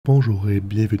Bonjour et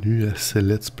bienvenue à ce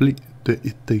let's play de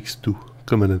It Takes Two.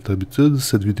 Comme à notre habitude,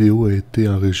 cette vidéo a été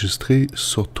enregistrée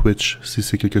sur Twitch. Si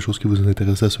c'est quelque chose qui vous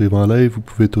intéresse à suivre en live, vous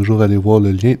pouvez toujours aller voir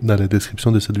le lien dans la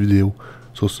description de cette vidéo.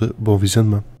 Sur ce, bon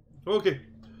visionnement. Ok.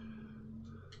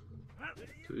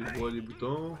 Je vois les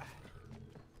boutons.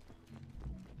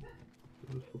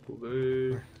 Je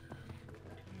pourrais...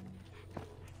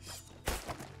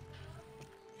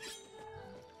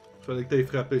 Fallait que t'ailles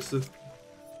frapper ça.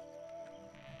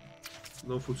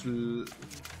 Non, faut que tu le...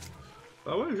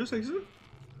 Ah ouais, juste avec ça?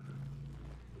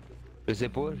 Je sais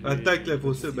pas. Attaque la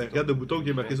possible. Ben, regarde le bouton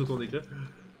qui est marqué sur ton écran.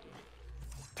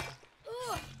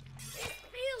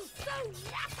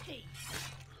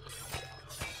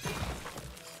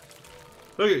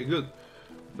 Ok, good.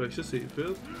 Fait que ça, c'est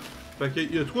fait. Fait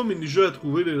qu'il y a 3 mini-jeux à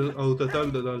trouver au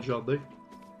total dans le jardin.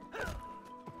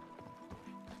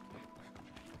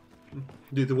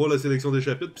 J'ai été voir la sélection des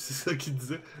chapitres, pis c'est ça qu'il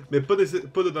disait. Mais pas dans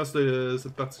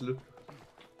cette partie-là.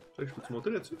 Fait que je peux-tu monter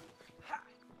là-dessus?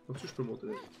 Là-dessus, je peux monter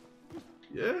là.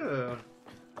 Yeah!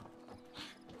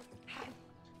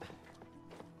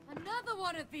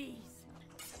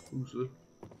 Où ça?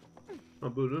 En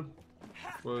bas là?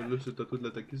 Ouais, là c'est à toi de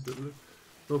l'attaquer, cette là.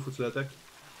 Non, faut que tu l'attaques.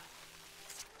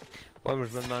 Ouais, mais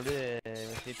je me demandais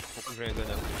pourquoi j'ai un gun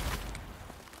à vous.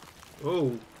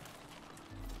 Oh!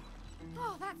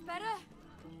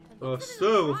 Ah,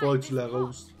 ça, va falloir que tu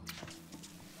l'arroses.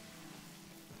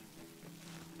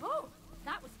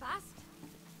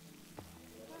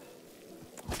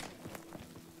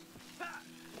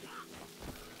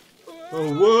 Oh,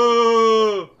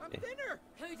 wow!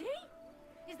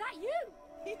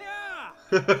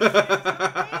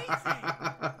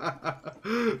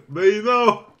 Ben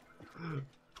non!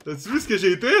 As-tu vu ce que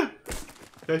j'ai été?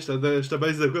 Hey, je te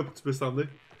baisse de quoi pour que tu puisses t'emmener?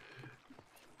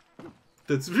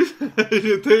 T'as-tu vu?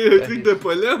 J'étais un truc de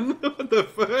pollen, what the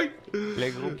fuck? Le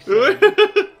gros qui Ouais!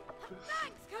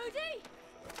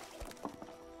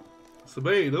 C'est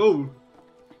bien drôle!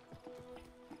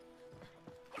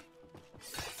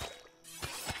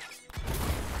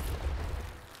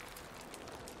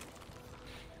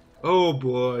 Oh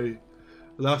boy!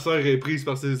 La sœur est prise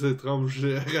par ces étranges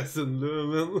racines-là,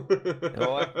 man!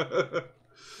 Ouais.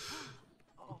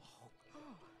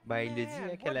 Ben, il a dit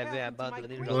hein, qu'elle avait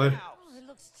abandonné le jardin. Ouais.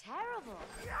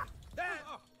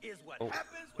 Oh.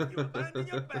 That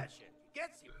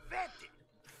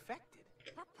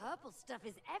purple stuff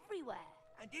is everywhere.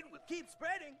 And it will keep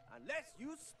spreading unless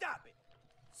you stop it.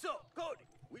 So, Cody,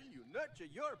 will you nurture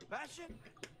your passion?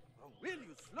 Or will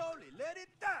you slowly let it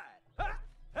die? Ha!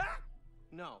 Ha!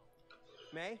 No.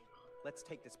 May, let's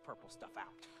take this purple stuff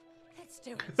out. Let's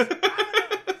do it.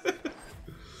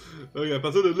 Ok, à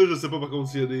partir de là, je sais pas par contre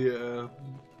s'il y a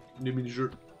des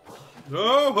mini-jeux.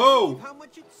 Oh oh! How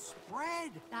much it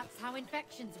spread? That's how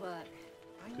infections work.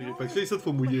 Ok, fait que ça, ici, il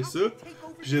faut mouiller ça.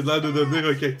 Puis j'ai l'air de devenir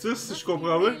un cactus, si je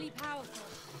comprends bien. Really powerful.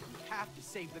 We have to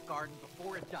save the garden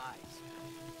before it dies.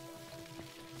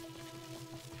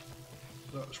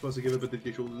 Ah, je pensais qu'il y avait peut-être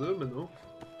quelque chose là, mais non.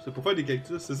 C'est pour faire des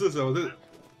cactus, c'est ça, ça va dire.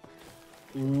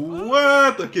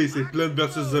 What? Ok, c'est Plant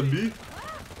versus Zombie.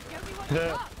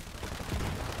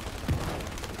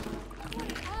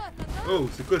 Oh,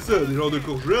 c'est quoi ça? Des genres de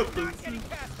courgettes?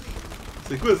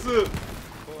 C'est quoi ça?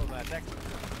 Oh, ma attaque.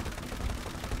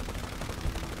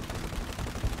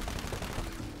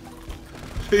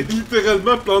 J'ai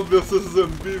littéralement Plant versus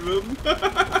Zombie, man. Je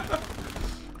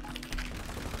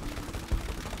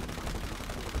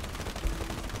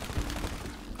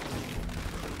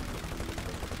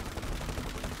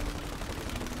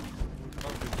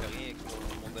pense que je fais rien avec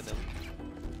mon bonhomme.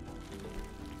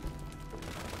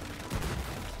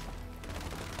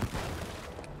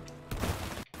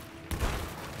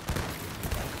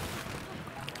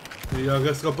 Il en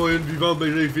restera pas une vivante,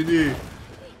 ben j'ai fini.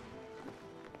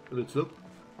 Là-tu là?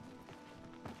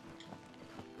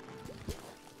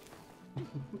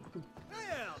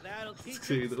 Well, that'll teach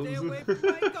C'est you to drôle, stay ça. away from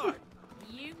my garden.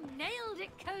 You nailed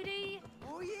it, Cody.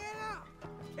 Oh yeah!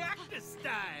 Cactus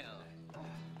style!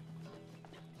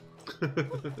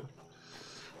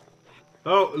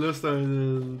 Oh, là c'est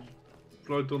un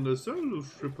fleur de tournesol ou je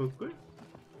sais pas quoi.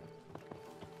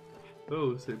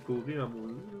 Oh, c'est pourri en mot.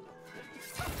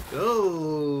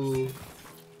 Oh!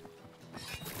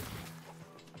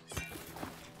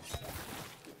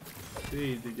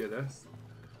 C'est dégueulasse.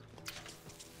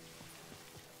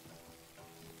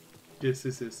 Qu'est-ce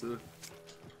que c'est ça?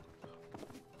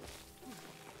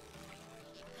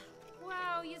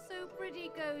 Wow, you're so pretty,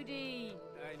 Cody.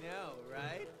 I know,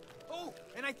 right? Oh,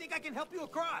 and I think I can help you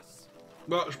across.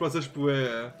 Bon, je pensais que je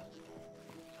pouvais...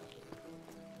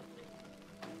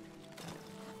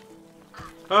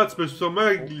 Ah, tu peux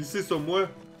sûrement glisser sur moi.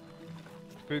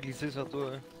 peux glisser sur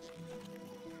toi, hein.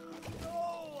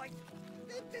 Oh,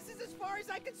 this is as far as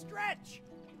I can stretch.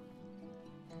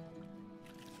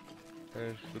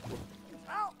 Je peux pas.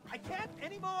 Oh, I can't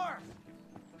anymore.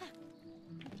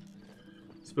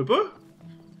 Tu peux pas?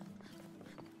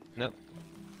 Non.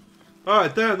 Ah,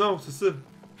 attends, non, c'est ça.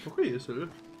 Pourquoi il y a ça là?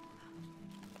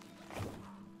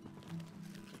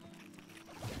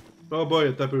 Oh boy,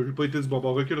 attends un peu, j'ai pas été du bon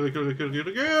bord. Recule, recule, recule,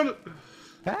 recule, recule!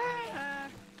 Ah!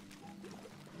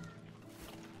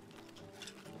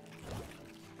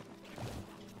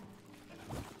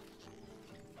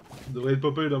 Ça devrait être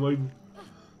pas pire de même.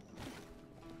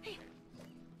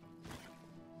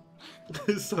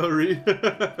 Sorry.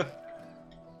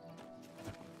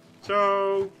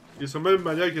 Ciao! Il y a sûrement une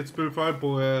manière que tu peux le faire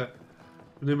pour venir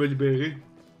me libérer.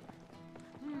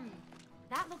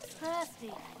 That looks thirsty.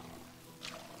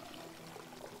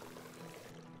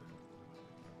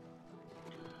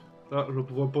 Ah, je vais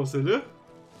pouvoir passer là.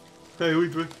 Eh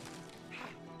oui, toi.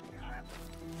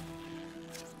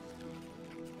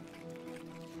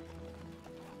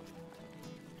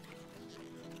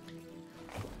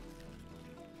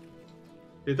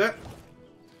 Et t'as?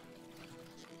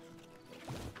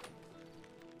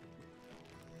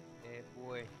 Eh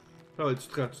ouais. Ah ouais, tu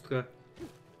te rends, tu te rends.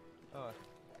 Ah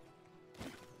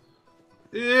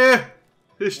ouais. Eh!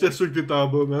 J'étais sûr que t'étais en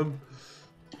bas, man.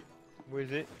 Moi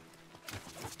j'ai.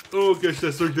 Oh, que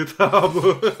j'étais sûr que t'étais en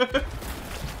bas.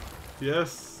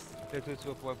 Yes. Et toi tu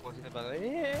vas pouvoir passer par là.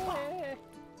 Ouais,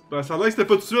 Ben, ça a l'air que c'était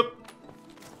pas tout de suite.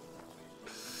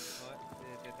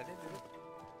 t'es allé déjà?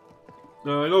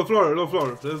 Non, l'autre fleur, l'autre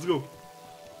fleur. Let's go.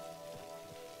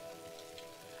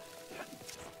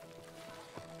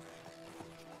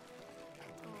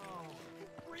 Oh,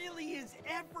 it really is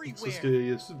C'est ce everywhere. qu'il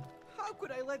y a ici. How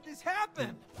could I let this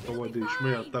happen? On va des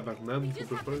chemins en tabarnane, You faut just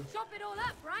pas have to faire. chop it all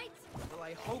up, right? Well,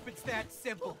 I hope it's that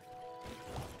simple.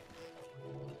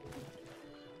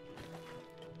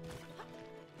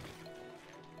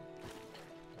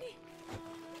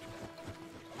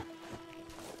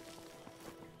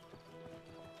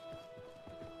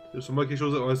 Il y a sûrement quelque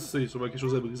chose à... Ouais, c'est ça, il y a sûrement quelque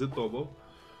chose à briser de ton bord.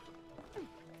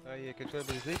 Ah, il y a quelque chose à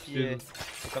briser, puis Il y a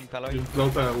c'est comme tout à l'heure. Il y a une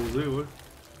plante à arroser, ouais.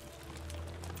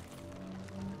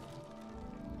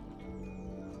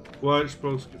 Ouais, je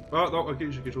pense que... Ah non, ok,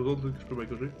 j'ai quelque chose d'autre là, que je peux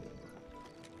m'accrocher.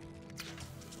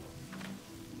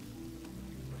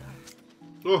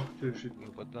 Oh, ok, j'ai... Il n'y a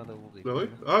pas de temps d'ouvrir. Ben ouais.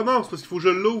 Ah non, c'est parce qu'il faut que je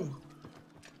l'ouvre.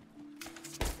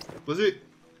 Vas-y.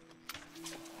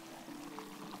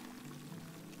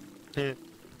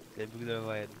 Le bruit de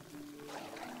verre.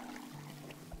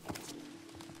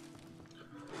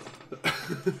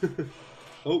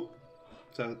 Oh,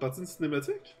 ça fait partie d'une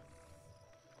cinématique?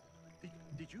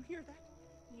 Did you hear that?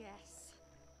 Yes.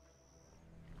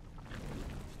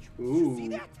 Ooh. See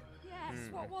that?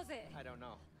 Yes, what was it? I don't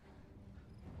know.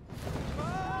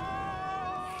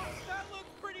 Oh, that looks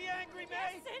pretty angry,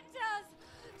 Yes, May. it does.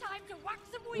 Time to whack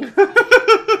some wheat.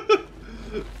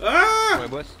 Ah! Ouais,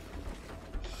 boss.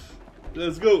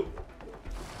 Let's go.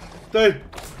 Tiens,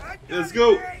 let's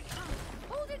go.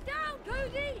 Hold it down,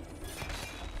 Cody.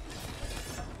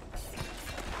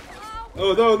 Oh,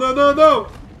 Oh non, non, non, non!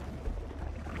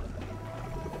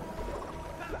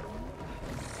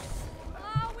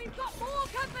 oh, we've got more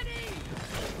company.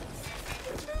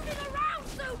 It's moving around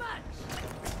so much.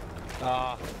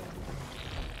 Ah.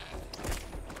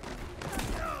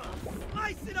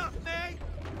 Ice it up, May.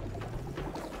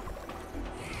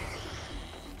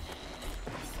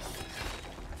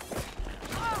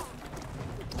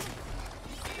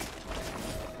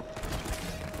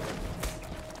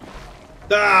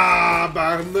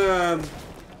 Tabarnane!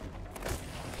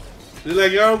 C'est la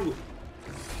grande!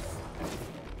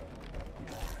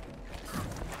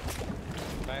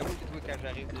 Ben oui, c'est toi quand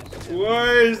j'arrive dessus.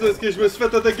 Ouais, c'est parce que je me suis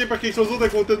fait attaquer par quelque chose d'autre à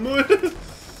côté de moi.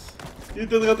 Il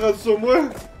était rentré sur moi.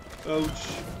 Ouch.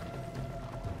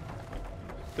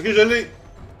 Ok, je l'ai.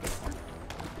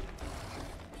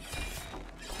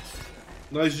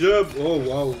 Nice job. Oh,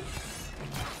 wow.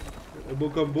 Un beau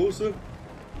combo, ça.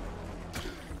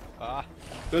 Ah.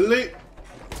 Je l'ai.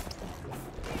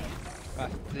 Ah,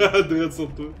 c'est- Direct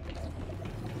sur toi.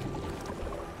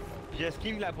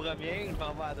 J'esquive la première, je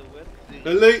m'en vais à droite. Je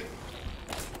l'ai.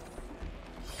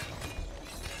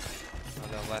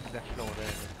 On va se faire fondre.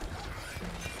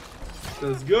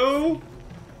 Let's go.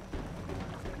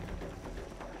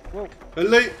 Wow. Je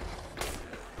l'ai.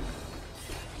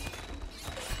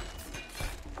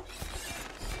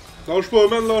 Lâche pas,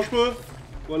 man, lâche pas.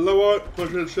 On va l'avoir. Pas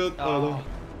je le shot. Ah non.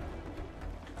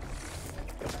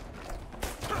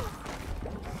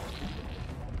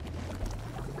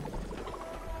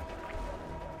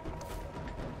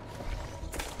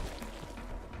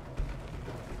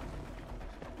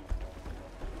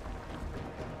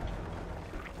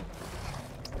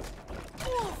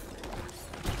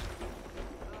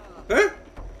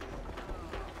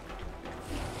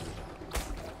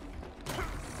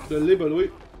 Je l'ai, by the way.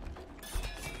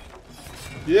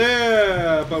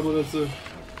 Yeah! Parle-moi de ça.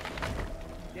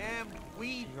 Damn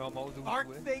weed Genre mode ou art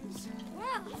ouais. things.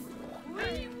 Well,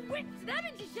 we whipped them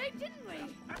into shape, didn't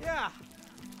we? Yeah.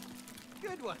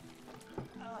 Good one.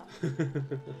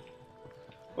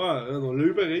 Ouais, on l'a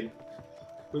eu pareil.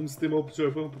 Même si t'es mort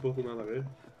plusieurs fois, on peut pas retourner en arrière.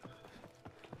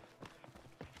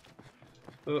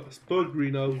 Ah, c'est pas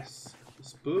greenhouse.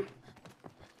 C'est pas.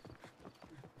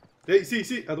 Hey,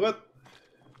 ici, à droite!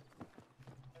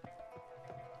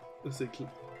 Là, c'est clé.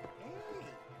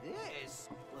 Hey, this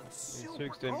looks C'est sûr super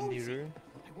que c'est un cozy. mini-jeu.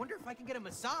 I wonder if I can get a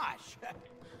massage.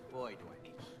 Boy, do I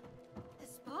need. The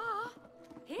spa?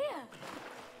 Here?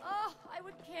 Oh, I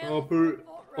would kill. On for peut, a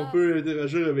hot on rub. peut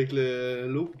interagir avec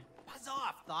l'eau. Buzz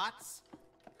off, thoughts.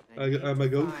 À- I need à ma to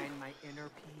gauche. find my inner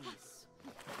peace.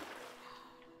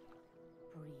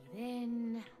 Breathe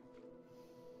in.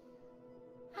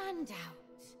 And out.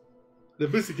 Le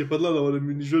pire, c'est qu'il n'y a pas de l'air d'avoir le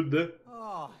mini-jeu dedans.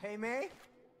 Oh, hey May.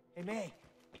 Hey May.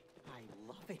 I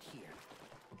love it here.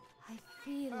 I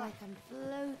feel like I'm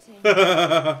floating.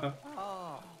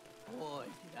 Oh, boy,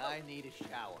 did I need a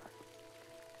shower.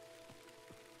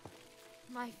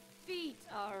 My feet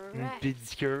are Une wrecked.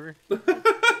 pédicure.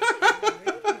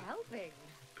 Really helping.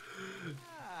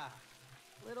 Ah,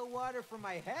 little water for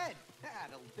my head.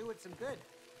 That'll do it some good.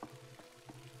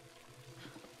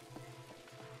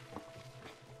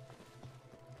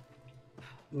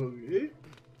 Ok.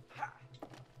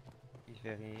 Il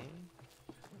fait rien.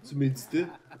 Tu méditais.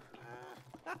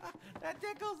 That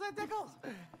tickles, that tickles.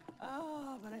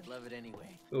 Oh, but I love it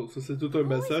anyway. Oh, ça c'est tout un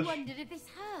Always massage. wondered if this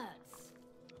hurts.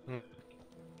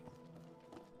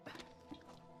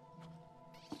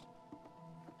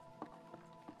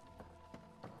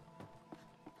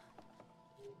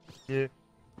 Yeah.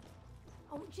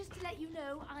 Oh, just to let you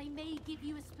know, I may give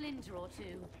you a splinter or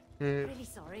two. Yeah. Really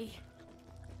sorry.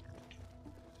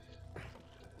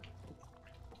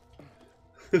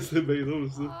 C'est bien drôle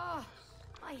ça. Oh,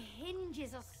 my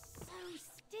hinges are so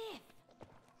stiff.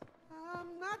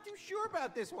 I'm not too sure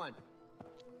about this one.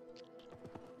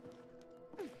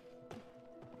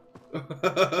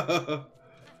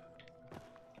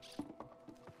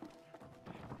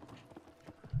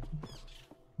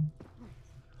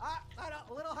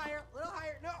 A little higher, a little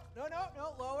higher. No, no, no,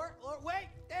 no, lower, lower. Wait,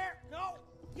 there, no.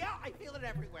 Yeah, I feel it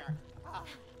everywhere. Ah,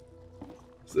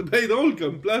 C'est bien drôle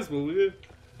comme place pour vrai.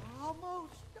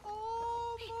 almost,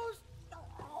 almost.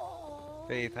 Oh.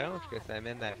 C'est étrange que ça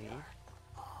mène à rien.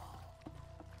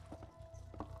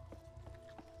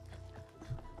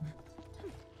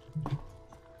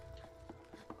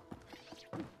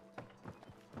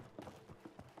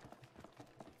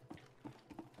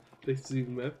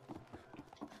 Effectivement.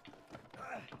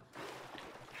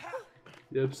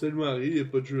 Il y a absolument rien, il n'y a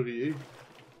pas de jeu rien.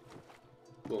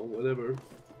 Bon, whatever.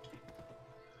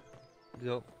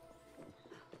 Disons.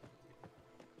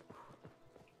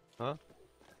 Hein?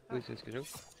 Oui, c'est ce que j'ai.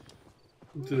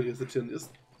 C'est le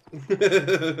réceptionniste.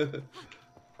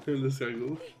 Le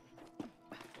cerveau.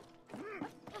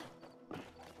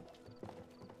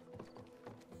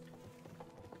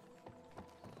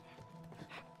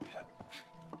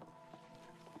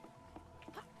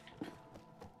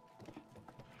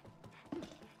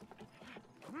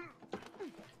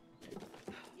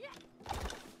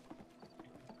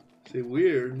 C'est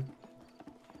weird.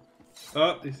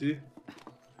 Ah, ici.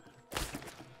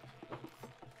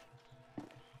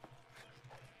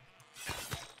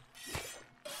 Je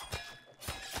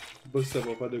sais pas si ça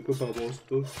va faire de quoi par rapport à ça.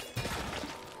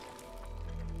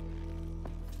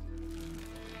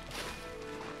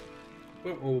 Ah,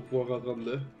 on va pouvoir rentrer en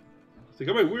dedans. C'est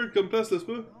quand même weird comme place, n'est-ce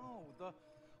pas? No, the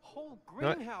whole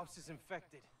greenhouse is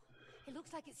infected. It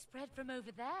looks like it's spread from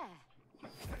over there.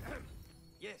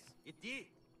 Yes, it did.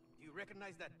 Do you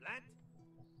recognize that plant?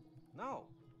 No,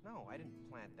 no, I didn't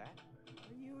plant that.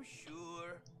 Are you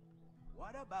sure?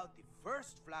 What about the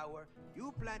first flower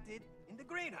you planted in the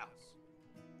greenhouse?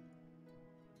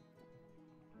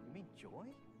 You mean Joy?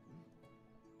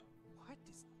 What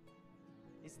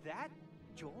is that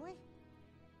Joy?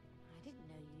 I didn't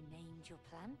know you named your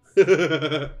plants.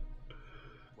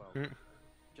 Well,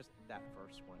 just that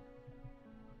first one.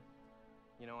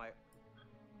 You know, I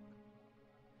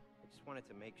just wanted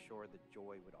to make sure that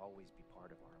joy would always be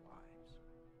part of our lives.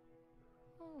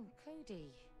 Oh,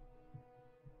 Cody.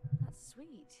 That's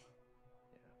sweet.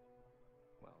 Yeah.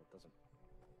 Well, it doesn't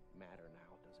matter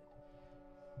now, does it?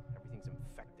 Everything's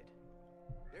infected.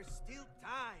 There's still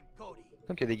time, Cody.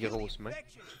 Donc il y a des grosses mains.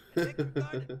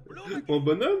 Mon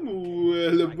bonhomme ou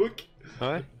le bouc?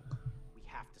 Ouais. We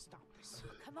have to stop this.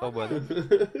 Come Oh, on. bon. then.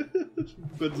 Je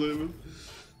peux pas dire même.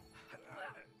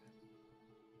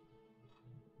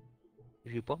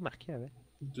 J'ai pas remarqué avant.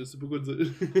 Je sais pas quoi dire.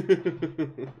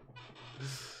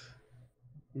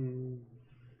 Hmm.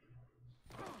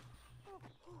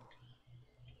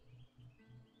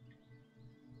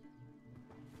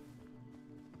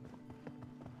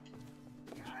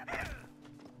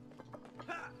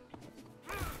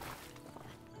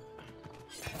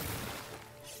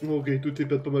 Ok, tout est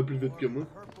pas mal plus vite que moi.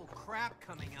 Purple crap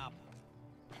coming up.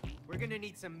 We're gonna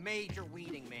need some major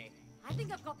weeding, mate. I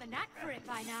think I've got the knack for it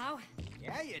by now.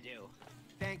 Yeah, you do.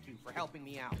 Thank you for helping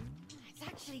me out. It's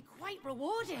actually quite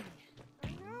rewarding. I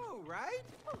know, right?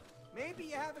 Maybe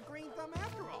you have a green thumb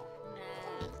after all.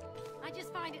 Nah, I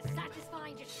just find it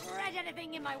satisfying to shred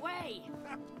anything in my way.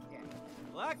 Yeah.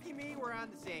 Lucky me, we're on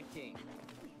the same team.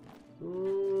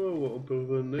 Oh, on peut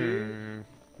revenir.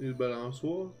 Et le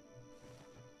balançoire.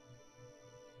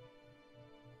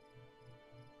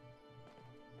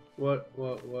 Ouais,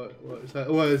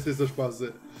 c'est ça, je pensais.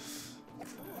 Oh,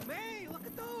 May, look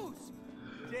at those.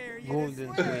 There you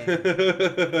Golden go.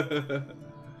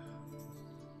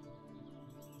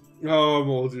 Oh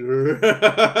mon dieu. You ready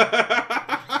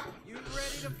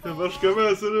to Ça fall marche off?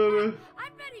 comment ça là?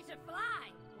 I'm ready to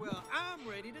fly. Well, I'm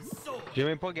ready to soar. J'ai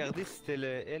même pas regardé si c'était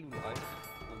le L ou le R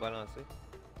pour balancer.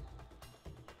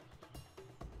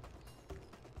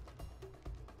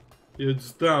 Il y a du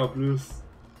temps en plus.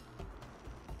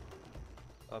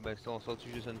 Ah ben ça, on sort-tu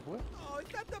juste une fois? Oh, is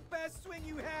that the best swing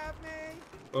you have, May?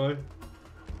 Ouais.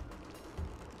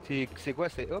 C'est quoi?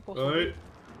 C'est A pour ça? Ouais.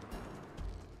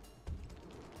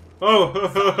 Oh!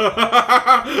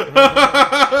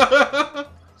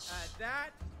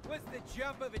 That was the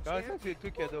jump of a Ah ça champ. c'est toi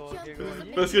qui a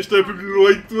gagné. Parce que j'étais un peu plus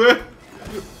loin que toi.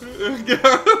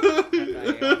 Regarde!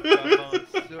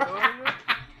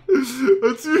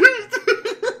 As-tu vu?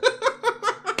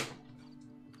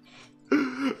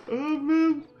 Oh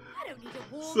man! I don't need a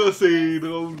warm Ça c'est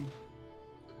drôle.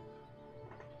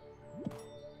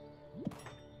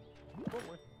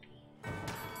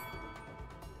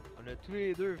 On a tous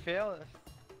les deux fait.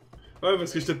 Ouais,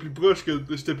 parce que j'étais plus proche que.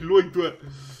 J'étais plus loin que toi.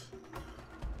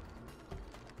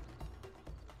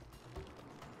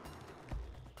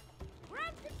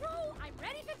 ground control. I'm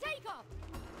ready for takeoff.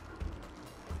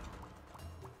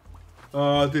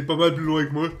 Ah, t'es pas mal plus loin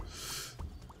que moi.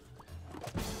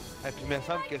 Ah puis il me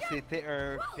semble que c'était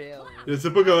un fail. Je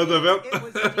sais pas comment t'as It fait. was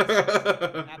decent,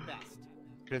 at best.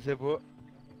 Je sais pas.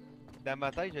 Dans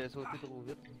ma tête, j'avais sauté trop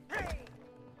vite.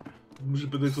 Moi, j'ai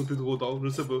peut-être sauté trop tard, je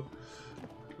sais pas.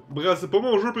 Bref, c'est pas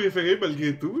mon jeu préféré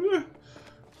malgré tout, là.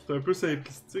 C'est un peu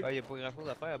simplistique. Ah, y'a pas grand chose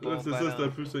à faire à Ouais, part c'est ça, c'est un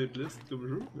balancer. peu simpliste comme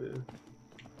jeu, mais.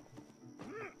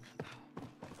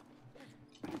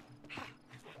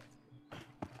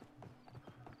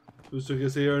 Tu veux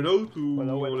essayer un autre ou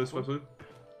Voilà, ouais, on laisse ouais. faire ça?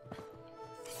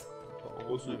 On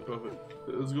continue, parfait.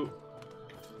 Let's go.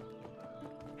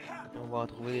 On va en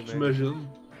trouver des mêmes. J'imagine.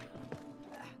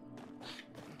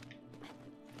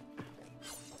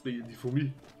 Mais il y a des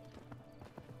fourmis.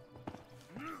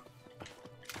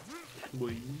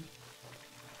 Oui.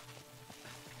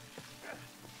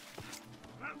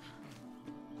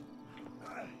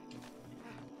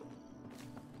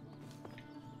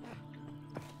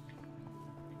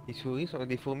 Les souris sont.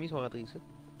 Des fourmis sont rentrées ici.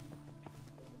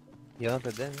 Ils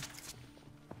rentrent dedans, hein.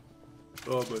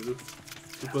 Ah ben là.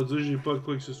 Je peux pas dire j'ai pas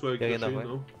quoi que ce soit Y a rien à accroché,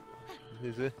 faire. non?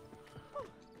 C'est ça.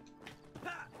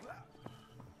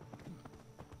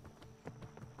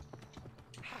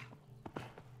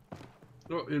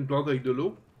 Oh, il y a une plante avec de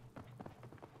l'eau.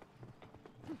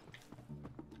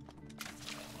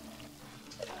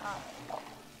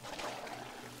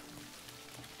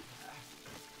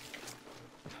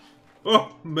 Oh,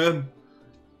 man!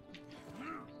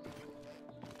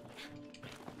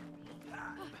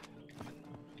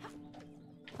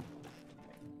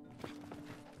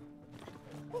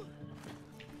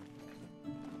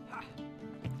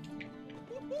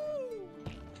 Woohoo!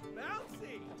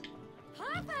 Bouncy!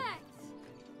 Perfect.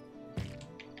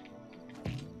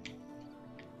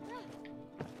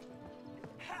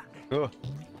 Oh!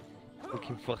 Faut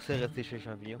qu'il me forçait à rester chez le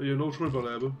champignon. Il y a un autre chemin par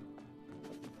là-bas.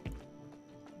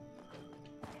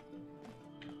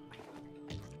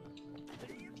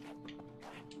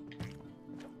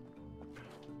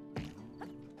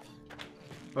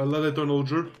 Ça a l'air d'être un autre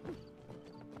jeu.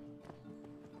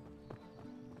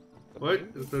 Ouais,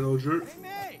 c'est un autre jeu. Hey,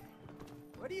 May!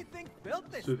 What do you think built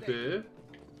this C'est thing? fait.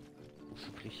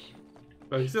 C'est pris.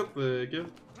 Par ici, Kev.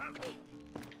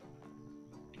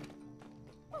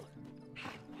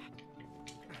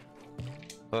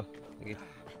 Ah, ok.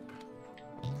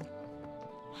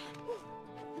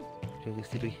 Je vais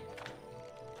rester pris.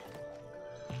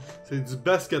 C'est du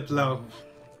basket lave.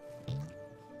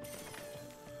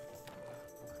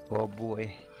 Oh boy.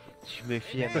 Je me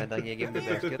fie à ma dernière game de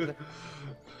basket là.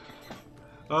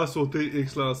 Ah, sauter,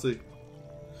 X lancé.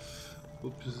 Oh,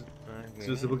 puis,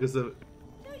 je sais pas ce que ça veut.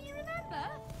 Don't you remember?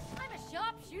 I'm a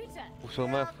sharpshooter. Faut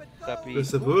sûrement frapper Je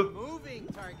sais pas. Moving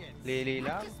target. les That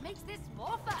larmes. just makes this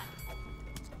more fun.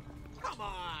 Come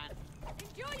on.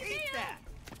 Enjoy your Eat meal. that.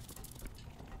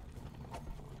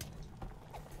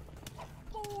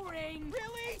 Boring.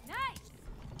 Really? Nice.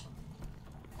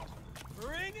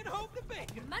 Bring it home to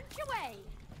bacon. Munch away.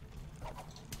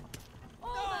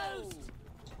 Almost.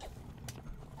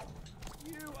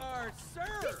 You are This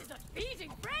served. is a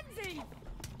feeding frenzy.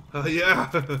 Ah, yeah!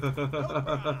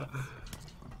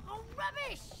 Oh,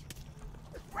 rubbish.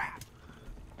 Crap.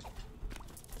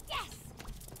 Yes.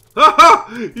 Haha!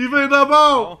 Il vient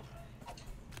d'abord!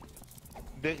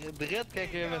 Drette quand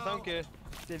il me semble que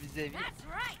c'était vis-à-vis. That's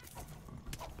right.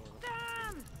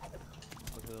 Damn.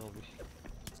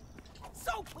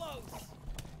 So close.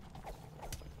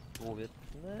 Trop vite.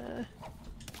 Ah.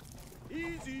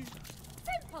 Easy.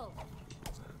 Simple.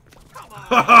 Come on.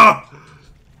 Haha!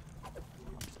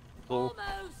 Trop,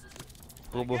 Almost.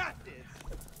 trop beau. Got this.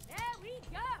 There we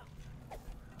go.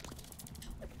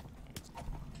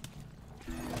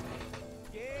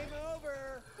 Game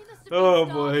over. He must have been Oh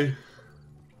starving. boy!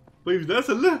 Pas évident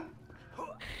celle-là!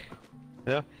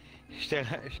 Là,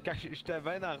 quand j'étais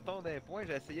bien dans le ton d'un point,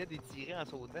 j'essayais d'étirer en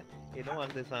sautant et non en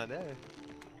redescendant.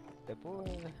 C'était pas.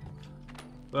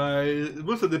 Ouais,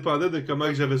 moi ça dépendait de comment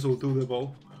que j'avais sauté au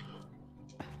départ.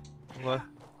 Ouais.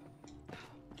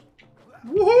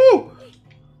 Wouhou!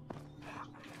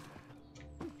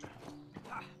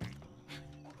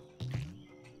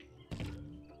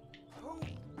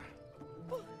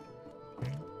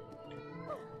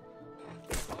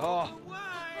 Oh!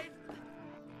 Wide.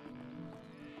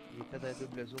 Il est fait un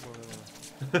double zoom en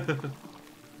même moment.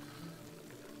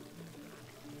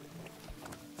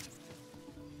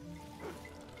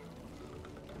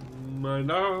 Un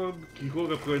arbre qui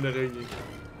court après une araignée.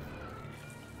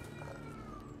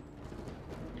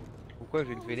 Pourquoi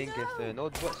j'ai le feeling que c'est un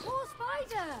autre boss? More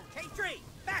spider. Hey, tree,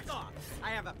 back off.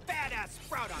 I have a badass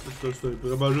sprout on me. C'est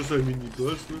vraiment juste un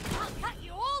mini-boss, là. I'll cut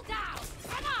you all down.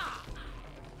 Come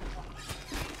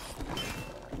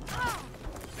on.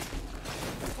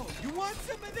 Oh, you want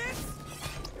some of this?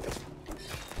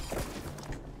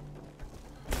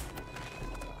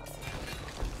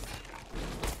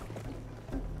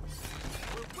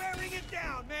 We're wearing it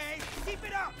down, May. Keep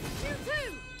it up. You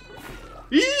too.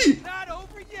 Hi! Not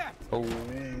over yet. Oh!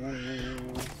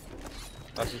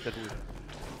 Ah, c'est tatoué.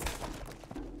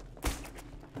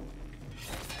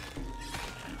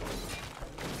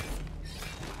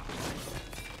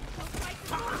 Looks like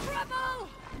more trouble.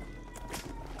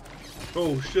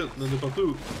 Oh shit, il y en a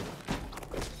partout.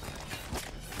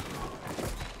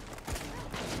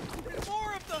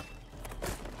 More of the.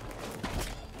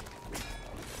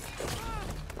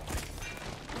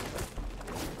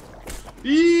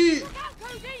 Hi! Look out,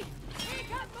 Cody. Here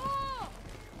come more.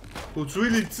 Faut tuer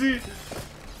les petits!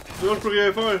 Sinon je peux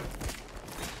rien faire.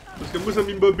 Parce que moi ça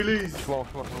m'immobilise.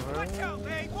 Watch out,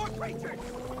 May. More creatures.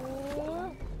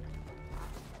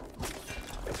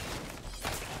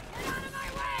 Get out of my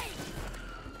way.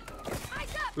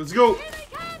 Eyes up. Let's go! Here they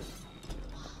come.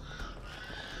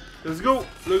 Let's go!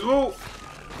 Le gros!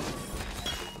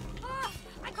 Oh,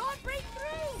 I can't break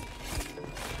through.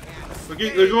 Ok,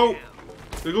 le gros!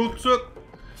 Le gros tout de suite!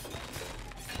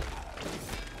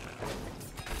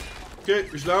 Ok,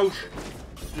 je lâche.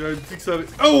 J'ai un petit qui s'en va.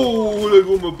 Oh! Le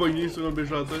gros m'a pogné sur un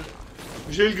méchant tête.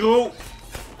 J'ai le gros!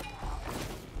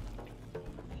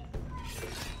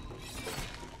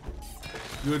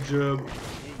 Good job.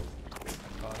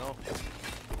 Oh non.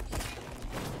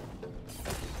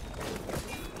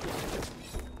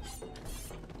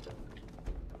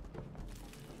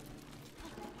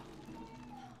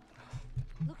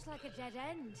 Looks like a dead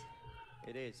end.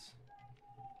 It is.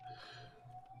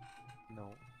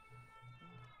 Non.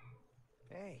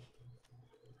 Hey.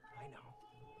 I know.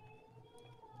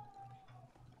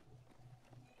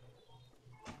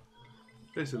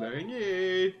 Hey, c'est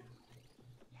l'araignée!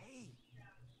 Hey,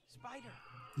 Spider.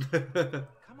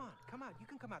 Come on. You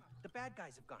can come out. The bad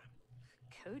guys have gone.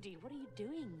 Cody, what are you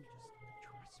doing? Just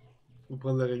trust me. Faut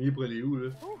prendre l'araignée pour aller où,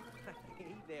 là? Oh,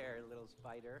 hey there, little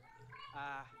spider.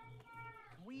 Can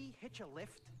we hitch a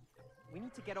lift? We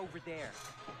need to get over there.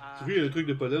 Tu vois, il y a le truc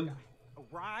de pollen. A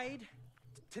ride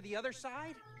to the other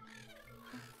side?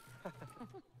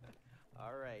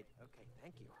 All right. Okay,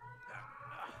 thank you.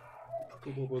 Je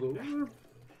comprends pas trop.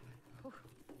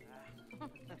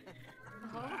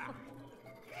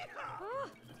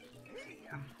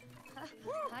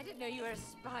 I didn't know you were a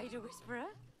spider whisperer.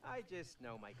 I just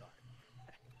know my guard.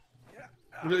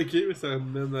 Ok, mais ça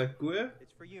mène à quoi?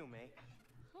 It's for you, May.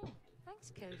 Oh,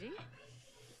 thanks, Cody.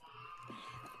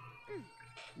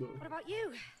 Bon. What about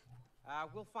you?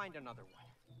 We'll find another one.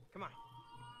 Come on,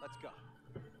 let's go.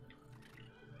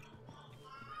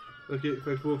 Ok,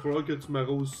 fait qu'il va falloir que tu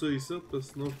m'arroses ça ici, parce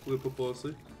que sinon je pourrais pas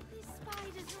passer. This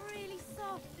spider's really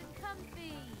soft and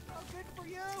comfy. Oh, good for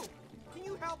you. Can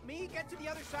you help me get to the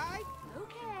other side?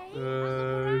 Okay.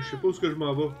 Je sais pas où est-ce que je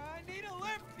m'en vais. I need a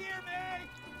lift here, May.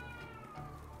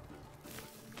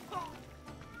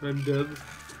 I'm dead.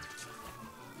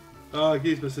 Ah, ok,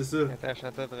 c'est parce que c'est ça. Attache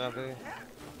à ta travers.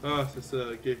 Ah, c'est ça,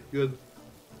 ok, good.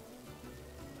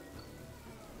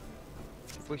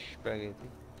 Je sais pas si je peux arrêter.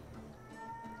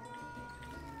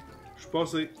 Je suis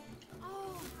passé.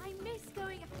 Oh, I miss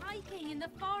going hiking in the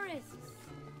forests.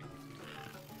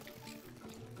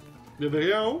 Il y avait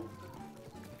rien en haut?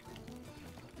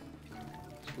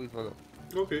 Oui, voilà.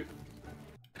 Ok. De toute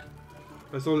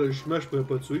façon, logiquement, je pourrais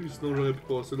pas te suivre, sinon j'aurais pu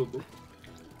passer l'autre bord.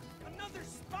 Another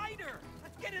spider.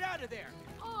 Let's get it out of there.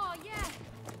 Oh, yeah.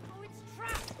 Oh, it's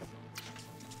trapped.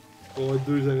 Oh,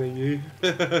 2 araignées.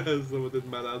 Ça va être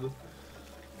malade.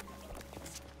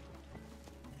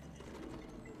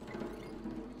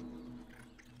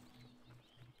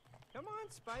 Come on,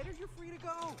 spiders, you're free to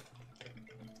go.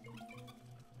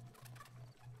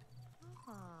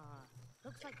 Ah,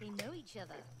 looks like they know each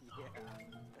other. Yeah.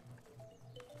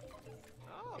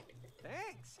 Oh,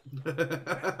 thanks.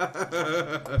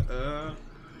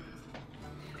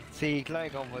 C'est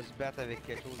clair qu'on va se battre avec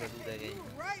quelque chose à dos d'araignée.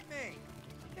 You're right, May.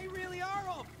 They really are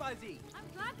all fuzzy. I'm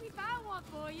glad we found one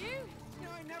for you. You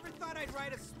know, I never thought I'd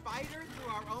ride a spider through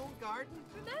our own garden.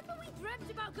 Remember we dreamt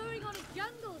about going on a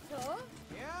jungle tour?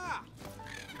 Yeah.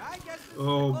 I guess this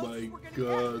Oh is the my closest we're gonna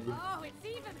god. get. Oh, it's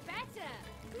even better.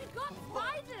 We've got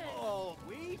spiders. Oh,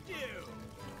 we do.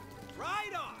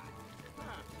 Right on.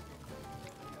 Huh.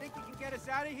 Think you can get us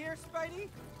out of here, Spidey?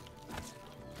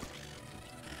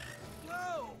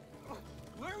 Whoa.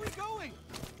 Where are we going?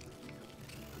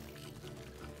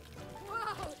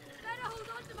 Whoa, better hold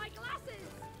on to my glasses.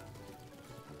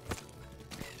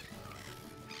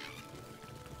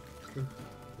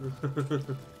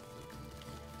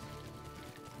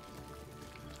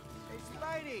 Hey,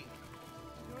 Spidey.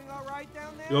 Doing all right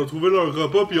down there? Ils ont trouvé leur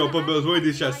repas pis ils ont pas besoin de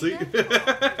les chasser. So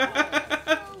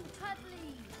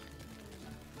cuddly.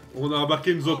 On a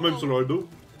embarqué nous autres même sur leur dos.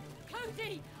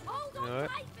 Cody, hold on Ouais.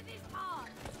 tight for this part.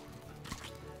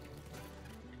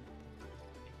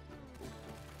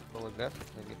 Bon, bref.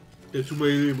 Ok. T'es tout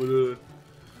mêlé, moi là.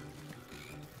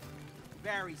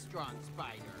 Very strong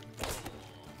spider.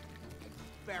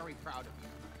 Very proud of you.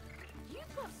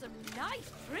 You've got some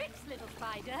nice tricks, little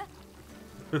spider.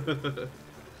 I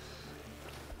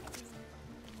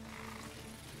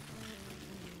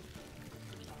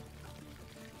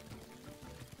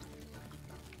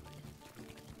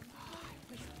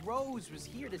wish Rose was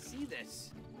here to see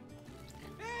this.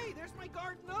 Hey, there's my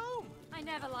garden gnome. I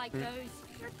never like those.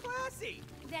 They're classy.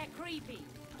 They're creepy.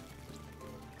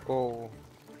 Oh.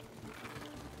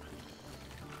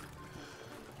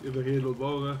 Il y avait rien de l'autre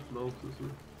bord, hein? Non, c'est ça.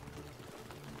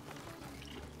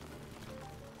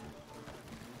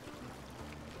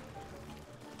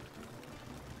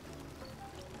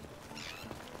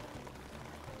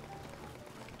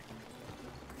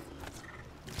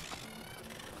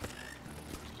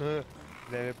 Je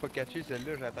l'avais pas catché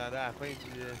celle-là, j'attendais à la fin du.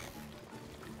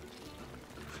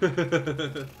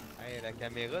 Hey, la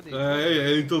caméra des fois, Hey, elle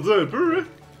est étourdie un peu, hein?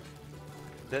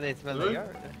 donne un petit mal Ouais. d'ailleurs.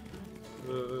 Hein.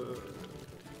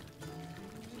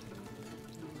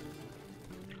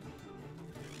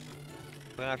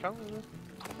 Prends la chance, là.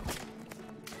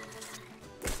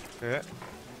 Ouais.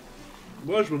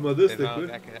 Moi, je me demandais C'est c'était genre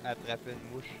quoi. attraper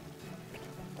une mouche.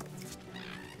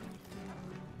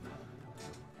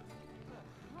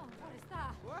 Oh, what is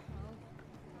that? What?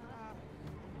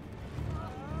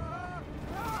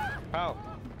 Oh!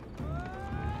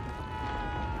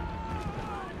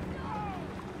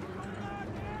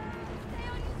 Stay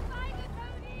on your spider,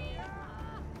 Cody.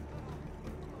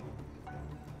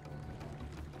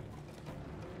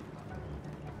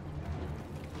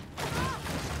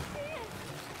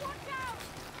 Watch out!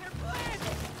 They're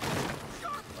plants!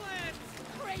 Shark plants!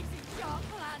 Crazy shark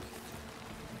plants.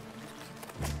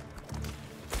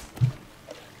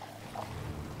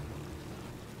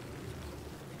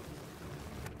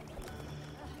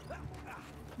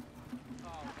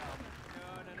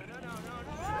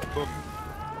 Boum!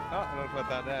 Ah, là, je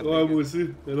m'attendais à. Ouais, moi aussi.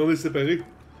 Mais là, on est séparés.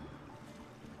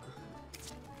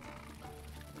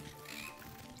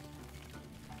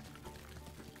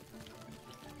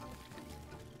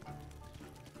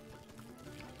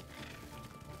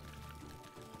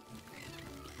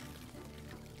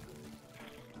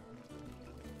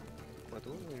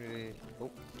 tantôt.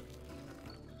 Oh.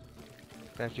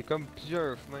 Attends, j'ai comme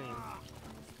plusieurs chemins.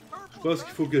 Je pense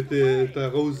qu'il faut que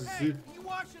t'arroses ici.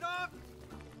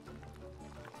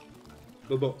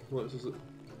 Ah bon, ouais, c'est ça.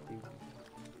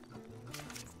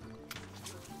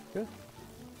 Quoi?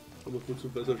 Ça va faut que tu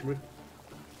me fasses un chemin.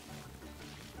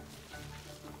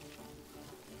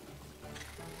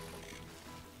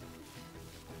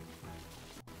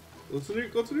 Continue,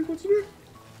 continue, continue!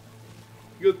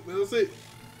 Good, merci!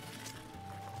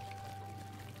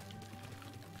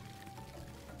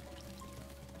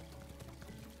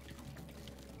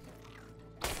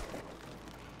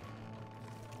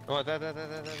 Oh, attends.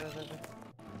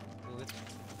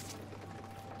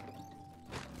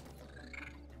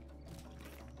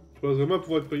 Je pense vraiment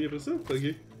pouvoir te pogner après ça? Ok.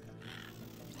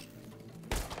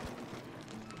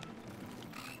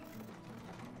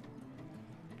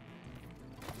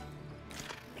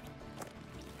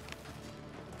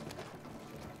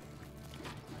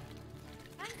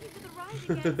 Thank you for the ride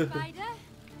again, Spider.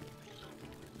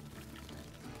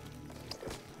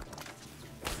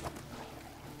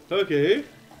 Ok.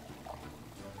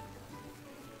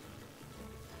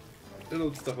 Une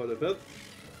autre petite affaire de fête.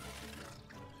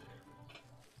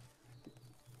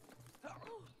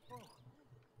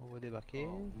 On va débarquer.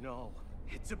 Oh no,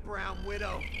 it's a brown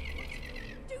widow.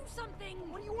 Do something.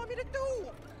 What do you want me to do?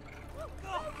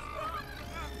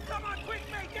 Come on, quick,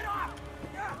 mate, get off!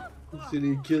 C'est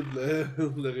les kids, là,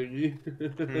 l'araignée.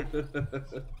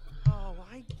 Oh,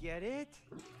 I get it.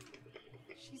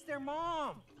 She's their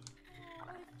mom. Oh,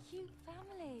 what a cute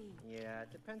family. Yeah,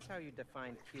 it depends how you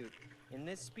define cute. In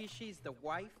this species, the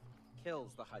wife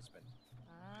kills the husband.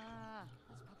 Ah,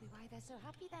 that's probably why they're so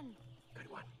happy then. Good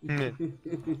one.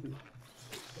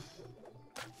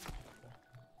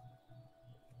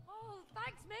 Oh,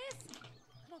 thanks, miss.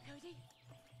 Come on, Cody.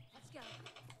 Let's go.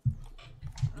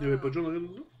 Il y avait pas de gens dans rien de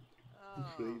nous? Je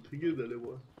suis intrigué d'aller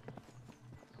voir.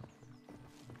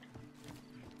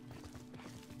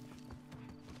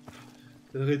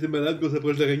 Elle aurait été malade quand on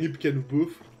s'approche de l'araignée puis qu'elle nous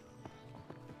bouffe.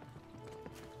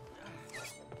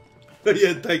 Il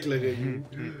attaque l'araignée.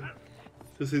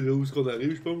 Ça, c'est là où est-ce qu'on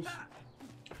arrive, je pense.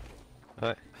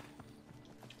 Ouais.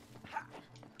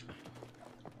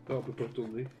 Ah, on peut pas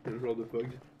retourner. Il y a un genre de fog.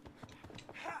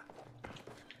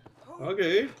 Ok.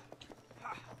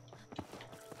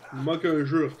 Il me manque un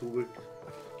jeu à retrouver.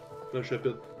 Dans le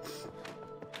chapitre.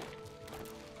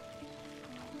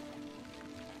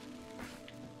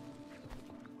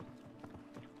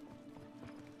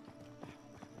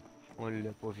 On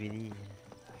l'a pas fini.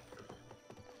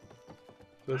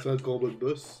 Ça sent le combat de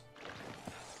boss.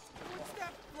 What's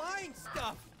that flying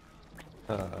stuff?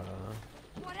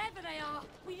 Whatever they are,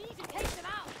 we need to take them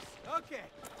out. Okay,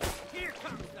 here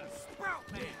comes the Sprout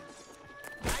Man.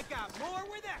 I got more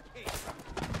where that came from.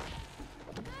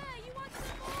 Hey, you want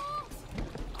some more?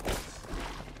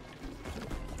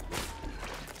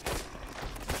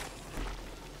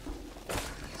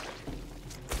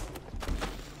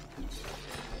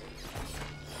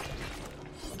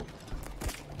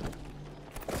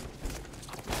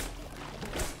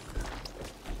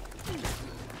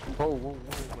 Oh,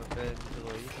 ma belle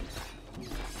droïde.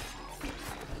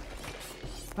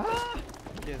 Ah!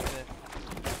 Qu'est-ce que c'est?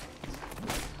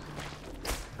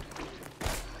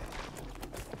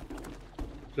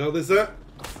 Je redescends.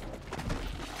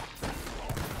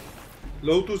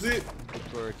 L'autre aussi.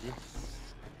 Party.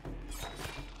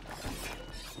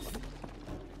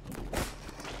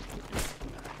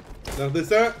 Je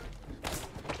redescends.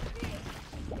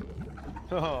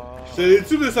 Oh!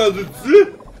 T'es-tu descendu dessus?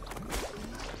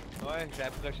 Ouais, j'ai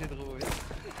approché trop vite.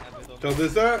 Je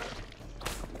redescends.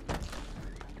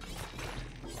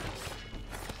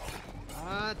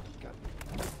 Ah,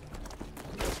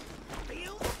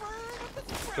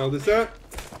 Je redescends.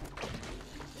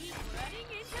 He's running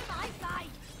into my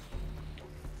sight.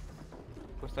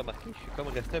 pourquoi ça marqué? Je suis comme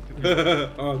resté un peu plus.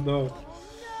 Oh non. Oh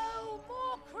no,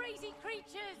 more crazy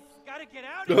creatures. Gotta get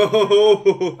out Oh, of here. oh,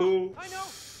 oh, oh. I know,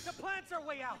 the plants are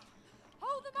way out.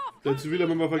 Hold them off. T'as-tu vu la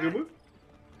même affaire que moi?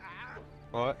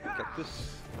 Ouais,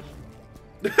 cactus.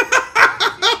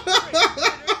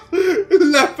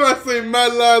 La face est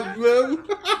malade, man!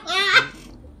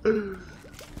 How's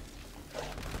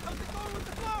it going with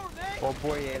the flowers, eh? Mon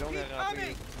poing est long Keep à remplir.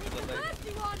 coming. It's a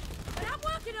thirsty one, but I'm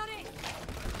working on it.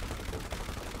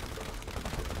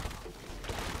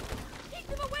 Keep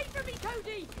them away from me,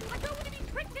 Cody. I don't want to be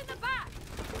pricked in the back.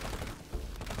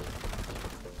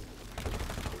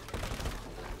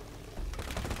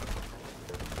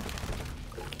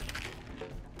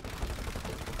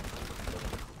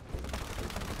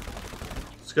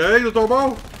 C'est correct de ton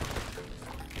bord?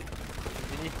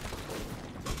 C'est fini.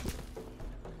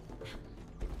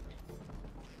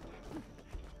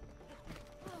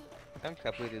 Quand que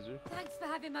t'as pas des œufs? Thanks for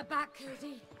having my back,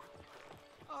 Cody.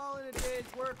 All in a day's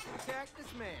work for the cactus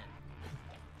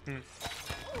man.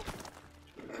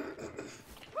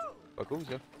 Pas cool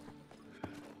ça.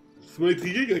 Tu m'as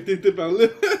intrigué quand t'étais par là.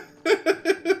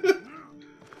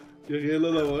 Y'a rien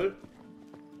là d'avoir.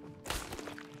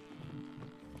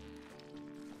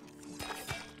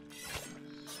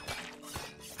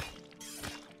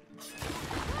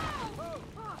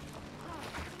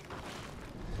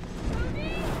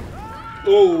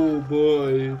 Oh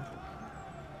boy!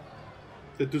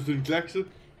 C'était tous une claque ça?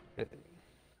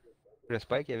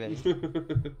 J'espère qu'il y avait. Where are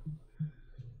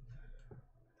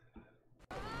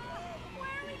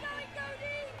we going,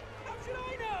 Cody? How should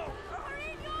I know? We're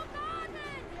in your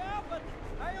garden! Yeah, but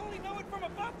I only know it from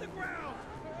above the ground.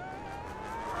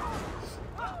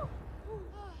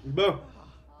 Bon,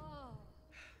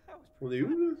 That was on est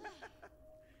où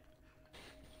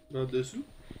là? En dessous?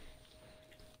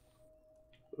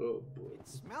 Oh boy. It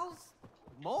smells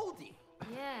moldy.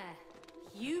 Yeah,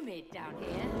 humid down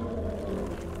here.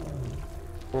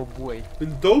 Oh boy.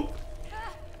 Une taupe?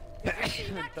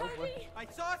 See that, Cody? I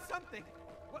saw something.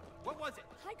 What was it?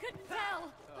 I couldn't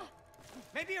tell.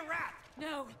 Maybe a rat.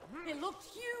 No, it looked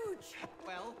huge.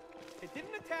 Well, it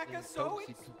didn't attack us, so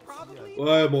it's probably.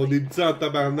 Ouais, bon, on est petits en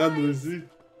tabarnane moi aussi.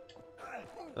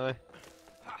 Ouais.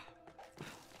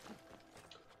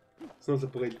 Sinon, ça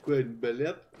pourrait être quoi, une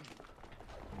belette?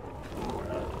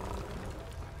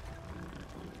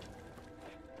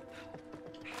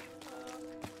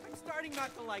 I'm starting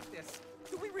not to like this.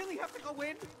 Do we really have to go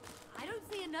in? I don't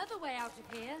see another way out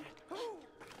of here.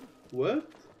 What?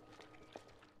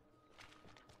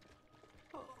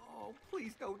 Oh,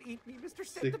 please don't eat me, Mr.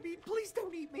 Sick. Centipede. Please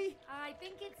don't eat me. I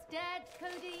think it's dead,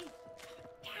 Cody.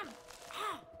 Damn!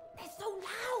 Ah, they're so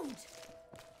loud!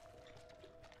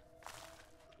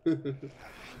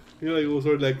 Il a la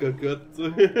grosseur de la cocotte, tu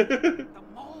sais. The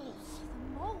moles.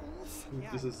 The moles?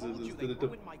 Yeah, This I is- told this you is they the-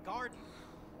 grew in my garden.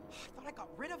 I thought I got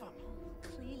rid of them.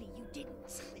 Clearly you didn't.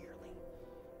 Clearly.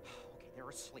 Okay, they're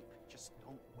asleep. Just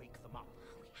don't wake them up.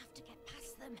 We have to get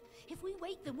past them. If we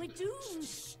wake them, we're doomed.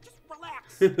 Just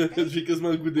relax. Okay? J'ai quasiment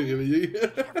le goût de les réveiller.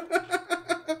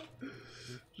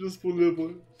 Juste pour le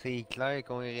point. C'est clair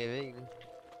qu'on est réveillé. Là.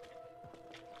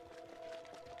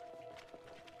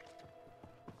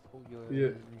 Oh, il y a Yeah.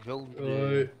 une jaune.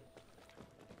 Ouais.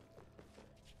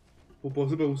 Faut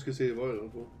passer par où est-ce que c'est vert, là.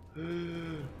 Bon.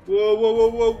 Wow, wow,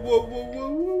 wow, wow, wow, wow,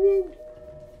 wow, wow.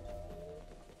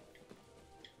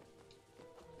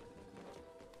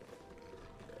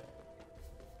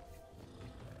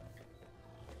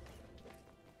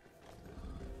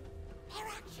 They're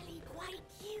actually quite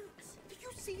cute. Do you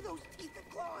see those teeth and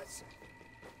claws?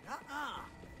 Uh-uh.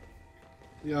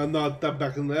 Il y en a en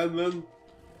tabarnane, man.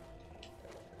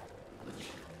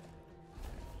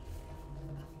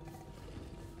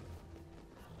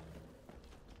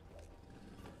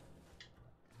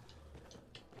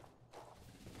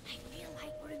 I feel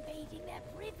like we're invading their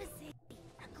privacy.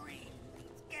 Agreed.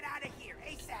 Let's get out of here,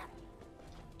 ASAP.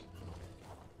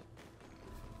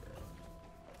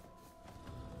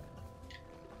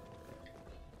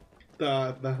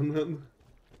 Tabarnane.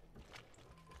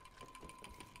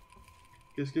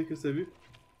 Qu'est-ce que t'as vu?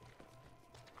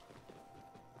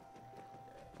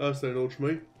 Ah, c'est un autre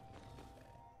chemin.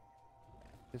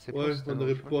 Je sais pas Ouais, si c'est on un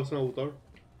aurait autre pu chemin. passer en hauteur.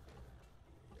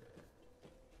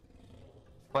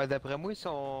 Ouais, d'après moi, si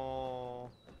on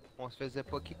se faisait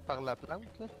pas kick par la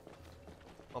plante, là,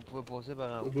 on pouvait passer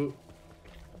par en Au haut. bas.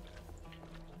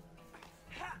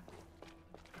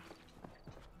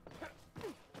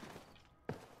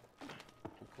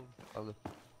 Par là.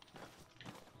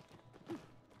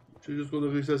 Je sais juste qu'on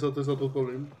a réussi à sortir sans trop de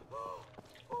problème.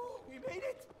 Oh, we made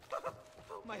it.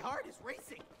 Oh, my heart is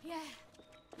racing. Yeah.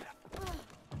 Oh.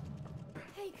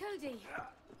 Hey, Cody.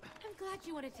 I'm glad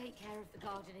you want to take care of the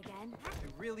garden again. I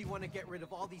really want to get rid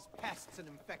of all these pests and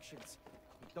infections.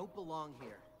 They don't belong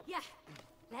here. Yeah.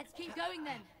 Let's keep going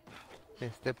then. Mais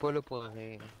c'était pas là pour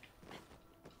rien.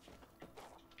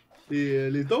 Et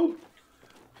les taupes?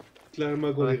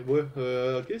 Clairement qu'on Ouais. les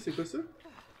revoit. Ok, c'est quoi ça?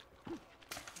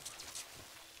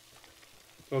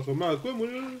 Transformé en quoi, moi,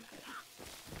 là?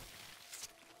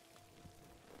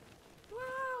 Wow,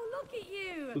 look at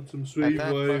you. Faut que tu me suives,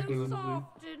 Attends, ouais. pas- Faut que tu me So suives. soft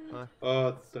and Ouais.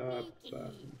 Ah, sneaky.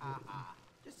 tabarnak.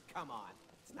 Just come on.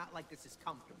 It's not like this is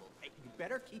comfortable. Hey, you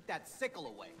better keep that sickle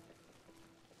away.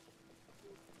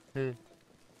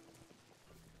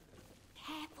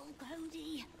 Careful,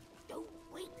 Cody. Don't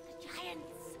wake the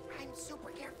giants. I'm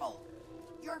super careful.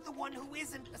 You're the one who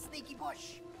isn't a sneaky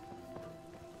bush.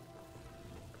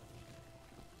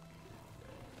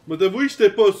 Moi, t'avouer que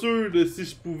j'étais pas sûr de si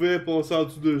je pouvais passer en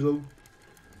dessous d'eux autres.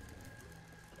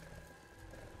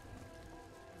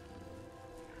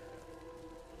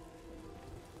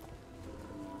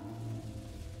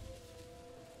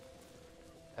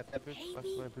 Attends un peu, je pense que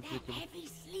c'est un peu plus Maybe que moi. they're heavy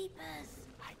sleepers.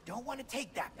 I don't want to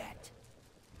take that bet.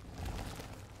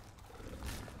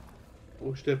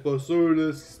 Oh, j'étais pas sûr,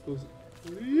 là, ce qui se passe.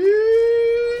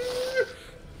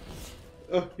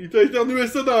 Ah, il t'a éternué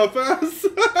ça dans la face!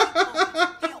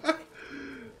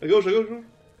 À gauche, à gauche, à gauche.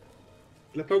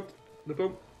 La pente, la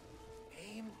pente.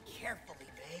 Aim carefully,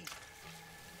 babe.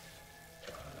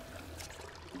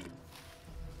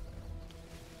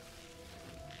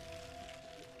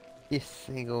 Yes,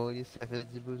 c'est gros, yes, ça fait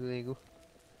du bout de go.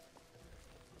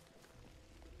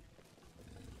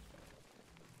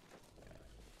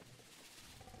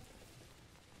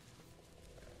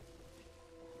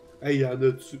 Hey, y'en a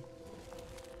dessus.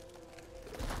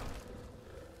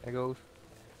 À gauche.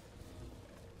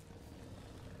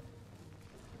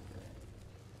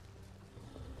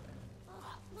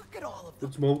 Look at all of Faut them.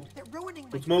 que tu montes. They're ruining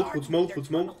Faut my que tu montes, garden faut que tu montes, with faut que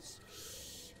tu their montes. tunnels.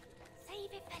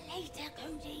 Save it for later,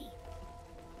 Cody.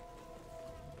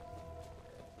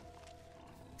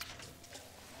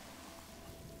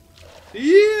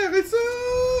 Yeah, arrête ça!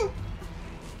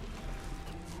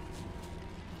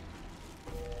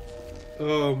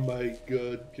 Oh my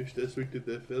god, que j'étais sûr que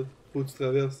t'étais faite. Faut que tu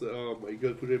traverses. Oh my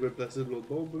god, faut que j'aille me placer de l'autre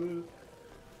bombe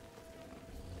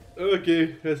là. Ok,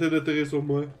 essaie d'atterrir sur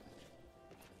moi.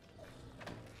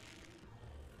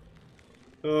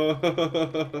 Oh.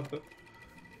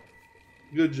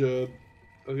 Good job.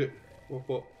 Ok, on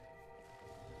part.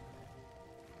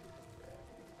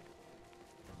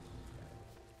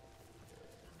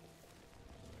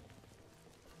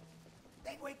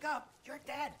 They wake up. You're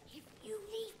dead. If you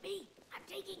leave me, I'm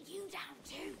taking you down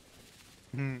too.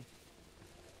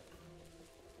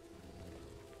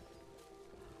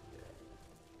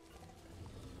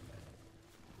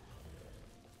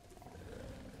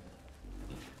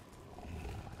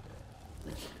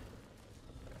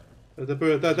 Attends un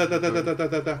peu, attends.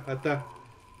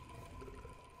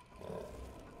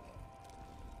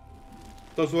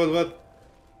 Attention à droite.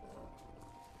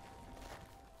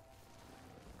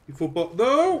 Il faut pas...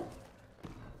 Non!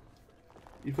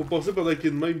 Il faut passer pendant qu'il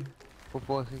est de même. Faut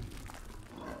passer.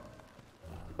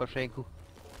 Prochain coup.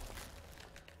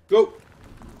 Go!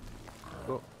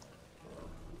 Go.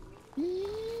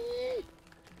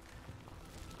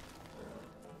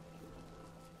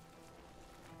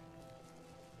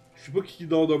 Je sais pas qui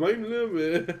dort de même là,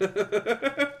 mais...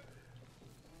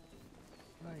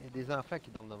 Ouais, y a des enfants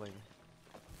qui dorment de même.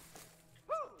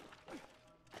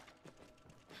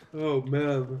 Oh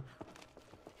man.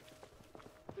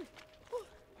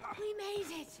 We made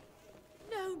it.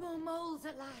 No more moles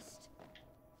at last.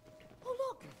 Oh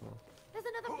look, there's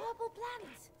another purple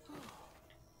plant.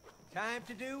 Time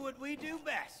to do what we do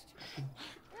best.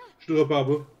 Je te repars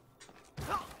bas.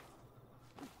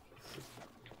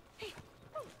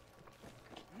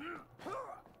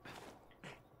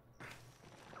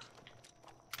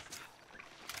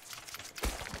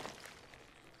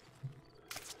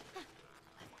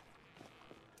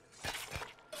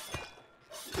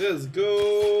 Let's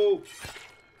go!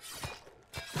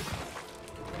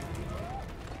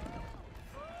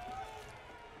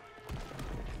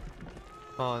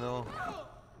 Oh non.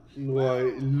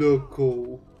 Ouais,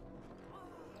 loco.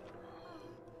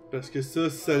 Parce que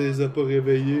ça les a pas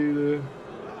réveillés, là.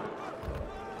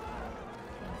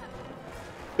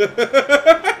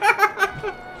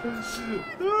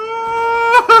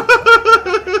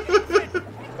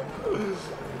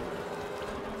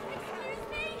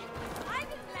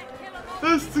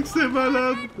 Ah, c'est que c'est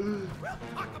malade! We'll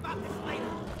talk about this later.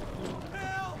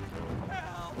 Help!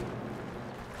 Help!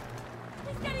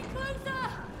 It's getting closer.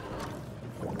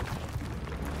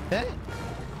 Hein?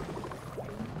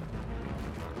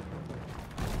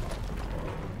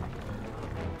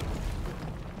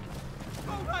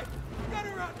 All right, get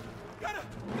her up. Gotta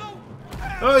go.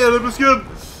 Ah, y'en a plus qu'une!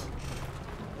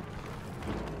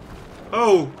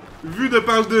 Oh! Vu de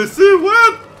par dessus,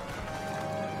 what?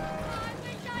 I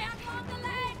wish I had longer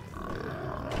legs.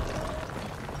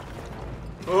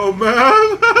 Oh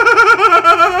man!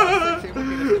 C'est moi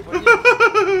qui reste poigné.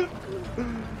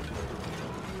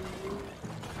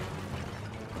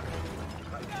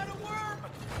 I got a worm.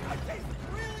 I taste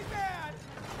really bad.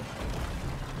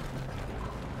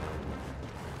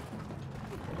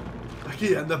 Ok,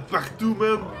 y'en a partout,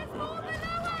 man! There's more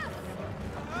below us.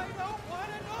 I don't want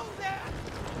to know that.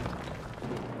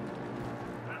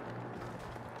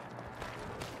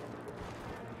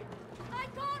 I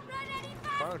can't run any Je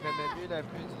pense que j'aimais faster. mieux la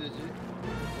pluie du dessus.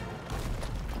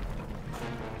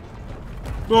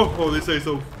 Bon, on essaye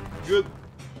sauf. Good.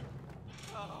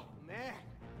 Oh man.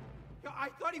 I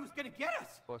thought he was gonna get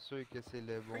us. Pas sûr que c'est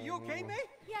le bon. Are you okay, mot. mate?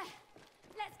 Yeah,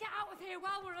 let's get out of here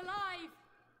while we're alive.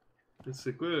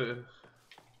 C'est quoi?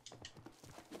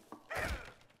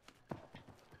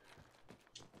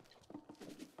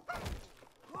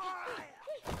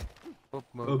 Hop,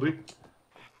 A, moi. B.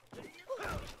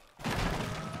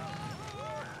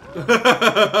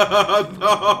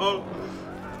 Non!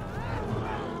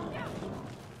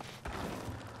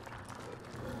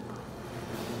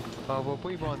 On va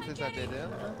pas y bondir sa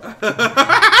bédaine.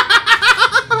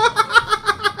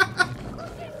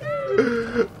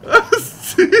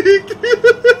 Astique!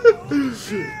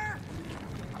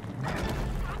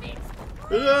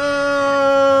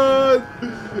 Run!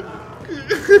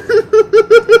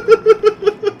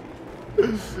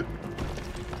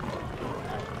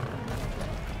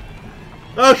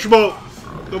 Ah, je suis mort!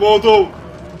 C'est mon tour!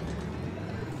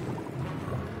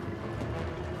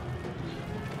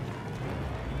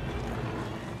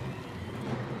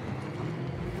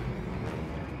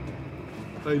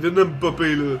 Ah, il vient de me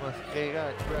popper là. On va se créer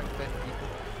un truck samedi.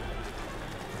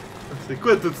 C'est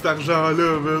quoi tout cet argent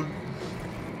là, man?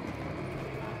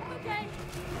 Okay.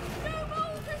 No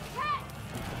rules and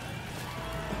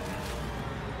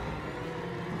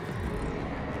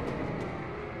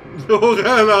pets. On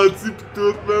ralentit pis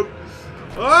tout, man.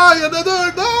 Ah, y'en a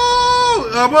deux! Non!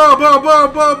 En bas, en bas, en bas, en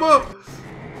bas, en bas!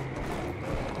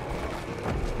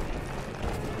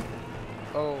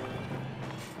 Oh.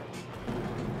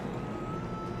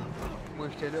 Moi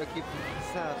j'étais là, ok, pour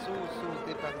glisser en saut,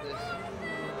 sauter par-dessus.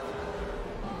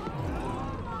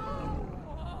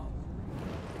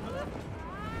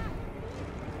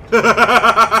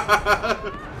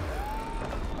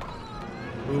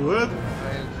 What?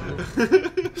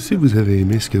 Si vous avez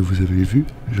aimé ce que vous avez vu,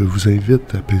 je vous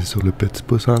invite à appuyer sur le petit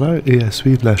pouce en l'air et à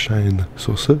suivre la chaîne.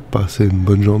 Sur ce, passez une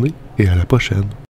bonne journée et à la prochaine.